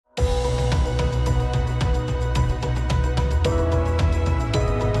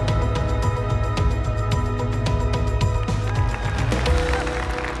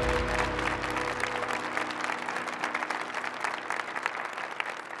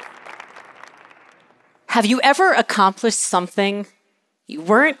Have you ever accomplished something you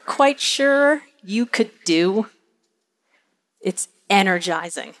weren't quite sure you could do? It's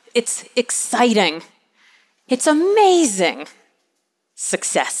energizing. It's exciting. It's amazing.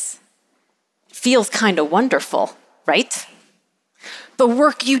 Success. It feels kind of wonderful, right? The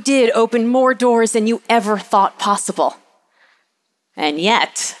work you did opened more doors than you ever thought possible. And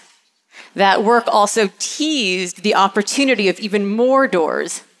yet, that work also teased the opportunity of even more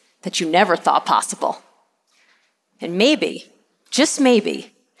doors that you never thought possible. And maybe, just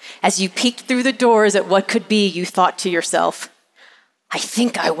maybe, as you peeked through the doors at what could be, you thought to yourself, I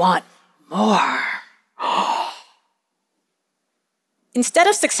think I want more. Instead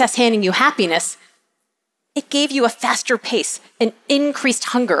of success handing you happiness, it gave you a faster pace, an increased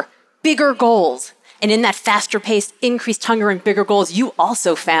hunger, bigger goals. And in that faster pace, increased hunger and bigger goals, you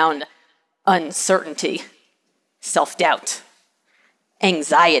also found uncertainty, self-doubt,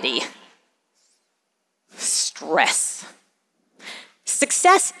 anxiety, stress.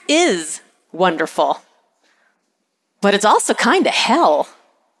 Success is wonderful, but it's also kind of hell.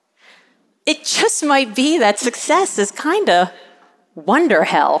 It just might be that success is kind of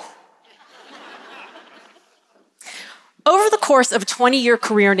wonderhell. Over the course of a 20-year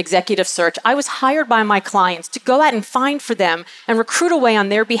career in executive search, I was hired by my clients to go out and find for them and recruit away on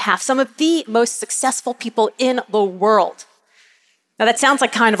their behalf some of the most successful people in the world. Now, that sounds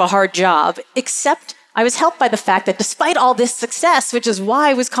like kind of a hard job, except I was helped by the fact that despite all this success, which is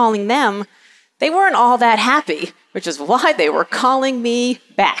why I was calling them, they weren't all that happy, which is why they were calling me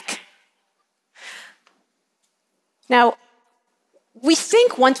back. Now, we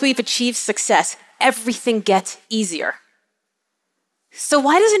think once we've achieved success, everything gets easier. So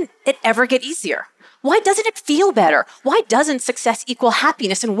why doesn't it ever get easier? Why doesn't it feel better? Why doesn't success equal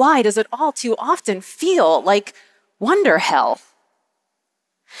happiness? And why does it all too often feel like wonderhell?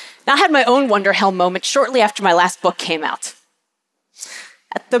 Now, I had my own wonderhell moment shortly after my last book came out.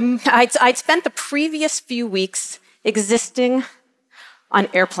 I'd spent the previous few weeks existing on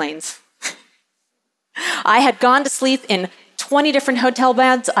airplanes. I had gone to sleep in 20 different hotel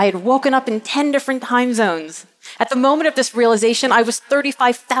beds. I had woken up in 10 different time zones. At the moment of this realization, I was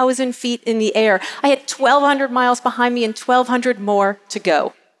 35,000 feet in the air. I had 1,200 miles behind me and 1,200 more to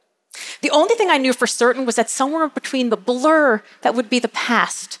go. The only thing I knew for certain was that somewhere between the blur that would be the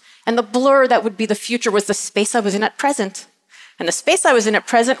past and the blur that would be the future was the space I was in at present. And the space I was in at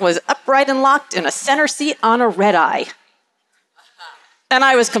present was upright and locked in a center seat on a red eye. And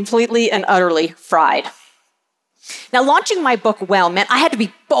I was completely and utterly fried. Now, launching my book well meant I had to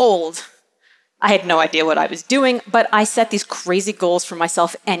be bold. I had no idea what I was doing, but I set these crazy goals for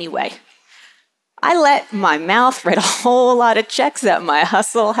myself anyway. I let my mouth write a whole lot of checks that my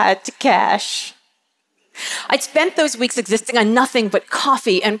hustle had to cash. I'd spent those weeks existing on nothing but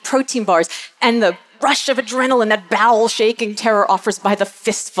coffee and protein bars and the rush of adrenaline that bowel-shaking terror offers by the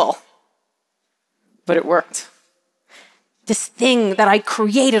fistful. But it worked. This thing that I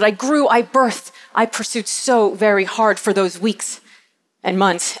created, I grew, I birthed, I pursued so very hard for those weeks and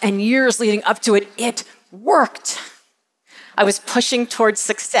months and years leading up to it. It worked. I was pushing towards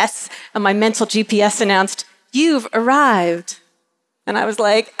success, and my mental GPS announced, "You've arrived." And I was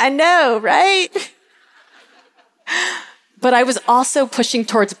like, I know, right? But I was also pushing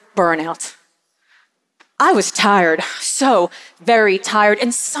towards burnout. I was tired, so very tired,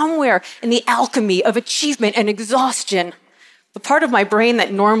 and somewhere in the alchemy of achievement and exhaustion, the part of my brain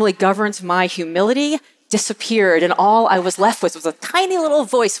that normally governs my humility disappeared, and all I was left with was a tiny little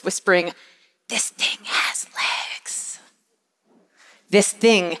voice whispering, "This thing has legs. This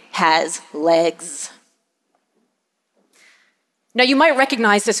thing has legs." Now, you might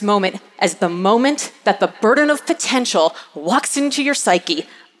recognize this moment as the moment that the burden of potential walks into your psyche,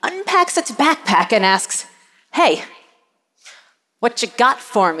 unpacks its backpack, and asks, "Hey, what you got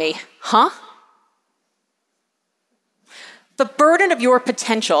for me, huh?" The burden of your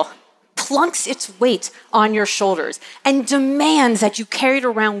potential plunks its weight on your shoulders and demands that you carry it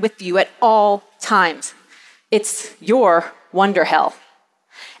around with you at all times. It's your wonderhell.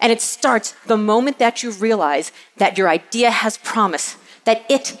 And it starts the moment that you realize that your idea has promise, that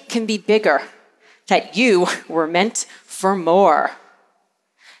it can be bigger, that you were meant for more.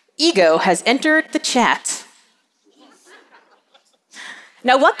 Ego has entered the chat.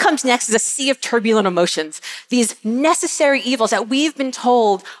 Now, what comes next is a sea of turbulent emotions, these necessary evils that we've been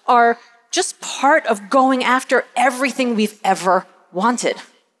told are just part of going after everything we've ever wanted.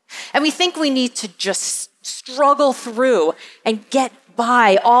 And we think we need to just struggle through and get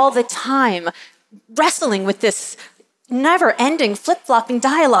by all the time, wrestling with this never-ending flip-flopping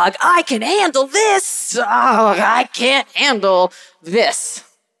dialogue. I can handle this. Oh, I can't handle this.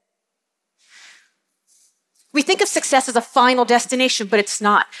 We think of success as a final destination, but it's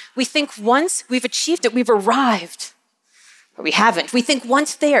not. We think once we've achieved it, we've arrived. But we haven't. We think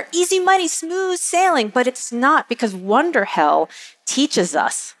once there, easy money, smooth sailing, but it's not, because wonderhell teaches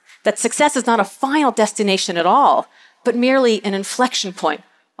us that success is not a final destination at all, but merely an inflection point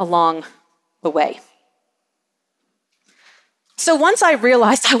along the way. So once I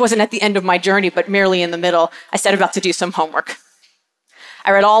realized I wasn't at the end of my journey, but merely in the middle, I set about to do some homework.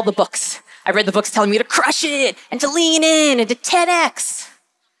 I read all the books. I read the books telling me to crush it and to lean in and to TEDx.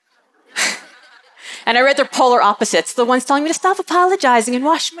 And I read their polar opposites, the ones telling me to stop apologizing and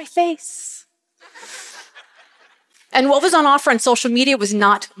wash my face. And what was on offer on social media was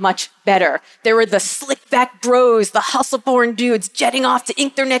not much better. There were the slick back bros, the hustle-born dudes jetting off to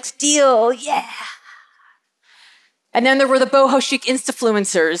ink their next deal. Yeah. And then there were the boho chic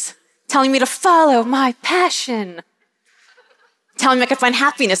Insta-fluencers telling me to follow my passion. Telling me I could find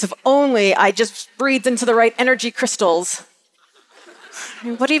happiness if only I just breathed into the right energy crystals. I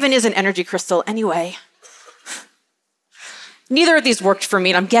mean, what even is an energy crystal anyway? Neither of these worked for me,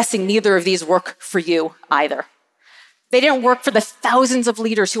 and I'm guessing neither of these work for you either. They didn't work for the thousands of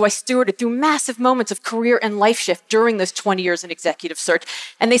leaders who I stewarded through massive moments of career and life shift during those 20 years in executive search.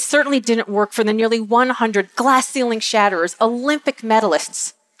 And they certainly didn't work for the nearly 100 glass ceiling shatterers, Olympic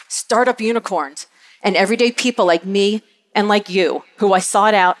medalists, startup unicorns, and everyday people like me and like you, who I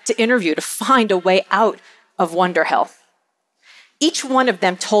sought out to interview to find a way out of wonderhell. Each one of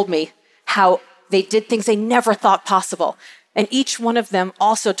them told me how they did things they never thought possible. And each one of them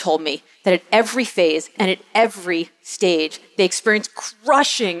also told me that at every phase and at every stage, they experienced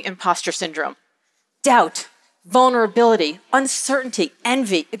crushing imposter syndrome, doubt, vulnerability, uncertainty,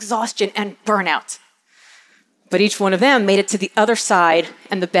 envy, exhaustion, and burnout. But each one of them made it to the other side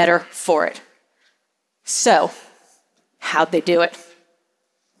and the better for it. So, how'd they do it?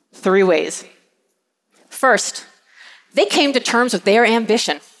 3 ways. First, they came to terms with their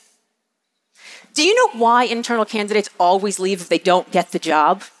ambition. Do you know why internal candidates always leave if they don't get the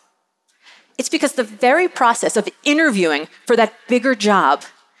job? It's because the very process of interviewing for that bigger job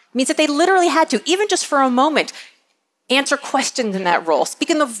means that they literally had to, even just for a moment, answer questions in that role, speak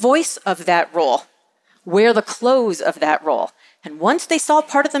in the voice of that role, wear the clothes of that role. And once they saw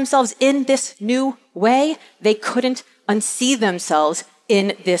part of themselves in this new way, they couldn't unsee themselves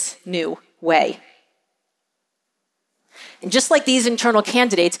in this new way. And just like these internal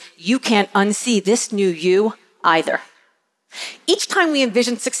candidates, you can't unsee this new you either. Each time we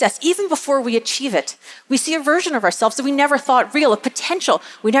envision success, even before we achieve it, we see a version of ourselves that we never thought real, a potential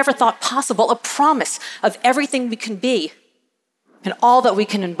we never thought possible, a promise of everything we can be and all that we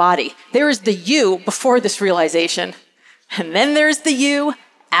can embody. There is the you before this realization, and then there's the you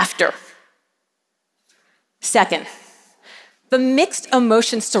after. Second, the mixed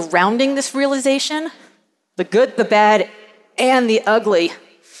emotions surrounding this realization, the good, the bad, and the ugly,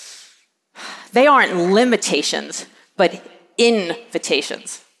 they aren't limitations, but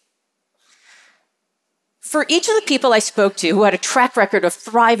invitations. For each of the people I spoke to who had a track record of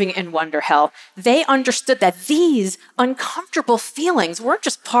thriving in wonderhell, they understood that these uncomfortable feelings weren't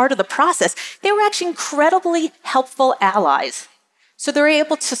just part of the process. They were actually incredibly helpful allies. So they were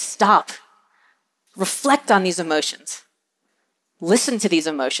able to stop, reflect on these emotions, listen to these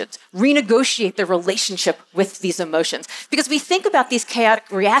emotions, renegotiate their relationship with these emotions. Because we think about these chaotic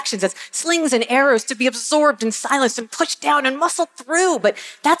reactions as slings and arrows to be absorbed and silenced and pushed down and muscled through, but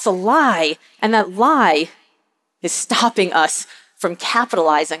that's a lie. And that lie is stopping us from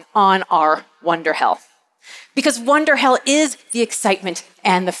capitalizing on our wonderhell. Because wonderhell is the excitement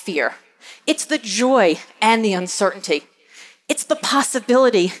and the fear. It's the joy and the uncertainty. It's the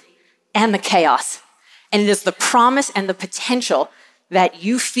possibility and the chaos. And it is the promise and the potential that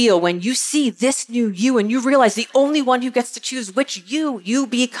you feel when you see this new you and you realize the only one who gets to choose which you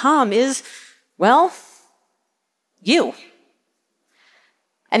become is, well, you.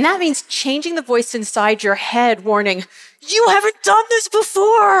 And that means changing the voice inside your head warning, you haven't done this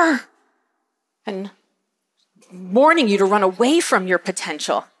before, and warning you to run away from your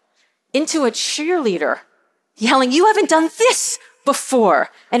potential into a cheerleader, yelling, you haven't done this before,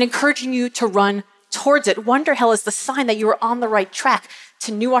 and encouraging you to run towards it. Wonderhell is the sign that you are on the right track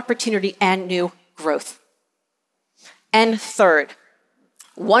to new opportunity and new growth. And third,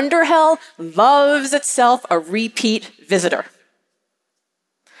 wonderhell loves itself a repeat visitor.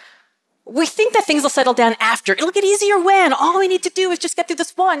 We think that things will settle down after. It'll get easier when all we need to do is just get through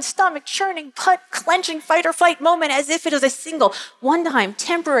this one stomach churning, gut clenching, fight or flight moment as if it is a single, one-time,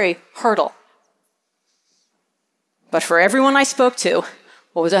 temporary hurdle. But for everyone I spoke to,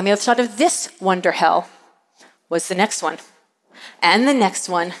 what was on the other side of this wonderhell was the next one, and the next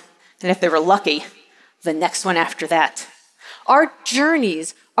one, and if they were lucky, the next one after that. Our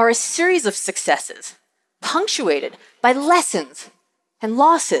journeys are a series of successes, punctuated by lessons and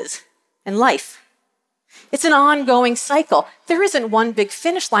losses in life. It's an ongoing cycle. There isn't one big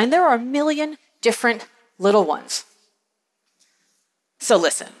finish line. There are a million different little ones. So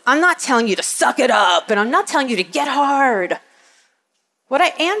listen, I'm not telling you to suck it up, and I'm not telling you to get hard. What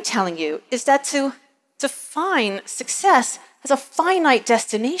I am telling you is that to define success as a finite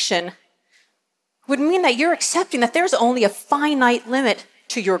destination would mean that you're accepting that there's only a finite limit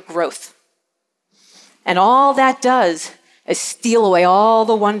to your growth. And all that does is steal away all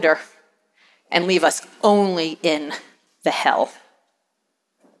the wonder and leave us only in the hell.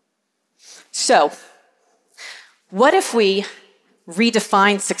 So, what if we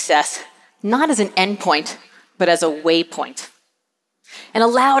redefine success not as an endpoint, but as a waypoint, and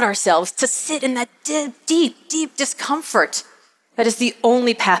allowed ourselves to sit in that deep, deep discomfort that is the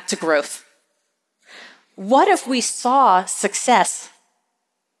only path to growth? What if we saw success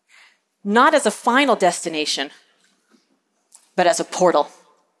not as a final destination, but as a portal,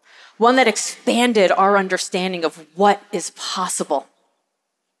 one that expanded our understanding of what is possible?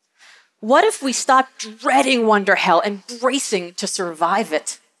 What if we stopped dreading wonderhell and bracing to survive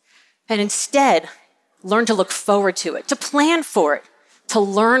it, and instead learned to look forward to it, to plan for it, to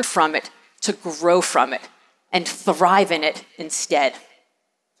learn from it, to grow from it, and thrive in it instead?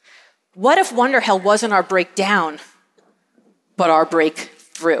 What if wonderhell wasn't our breakdown, but our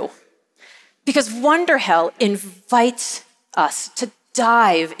breakthrough? Because wonderhell invites us to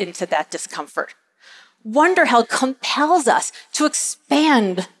dive into that discomfort. Wonderhell compels us to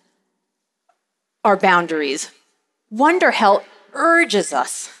expand our boundaries. Wonderhell urges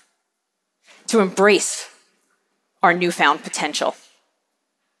us to embrace our newfound potential.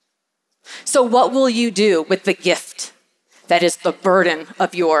 So what will you do with the gift that is the burden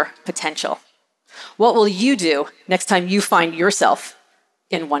of your potential? What will you do next time you find yourself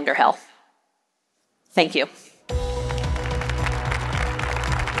in wonderhell? Thank you.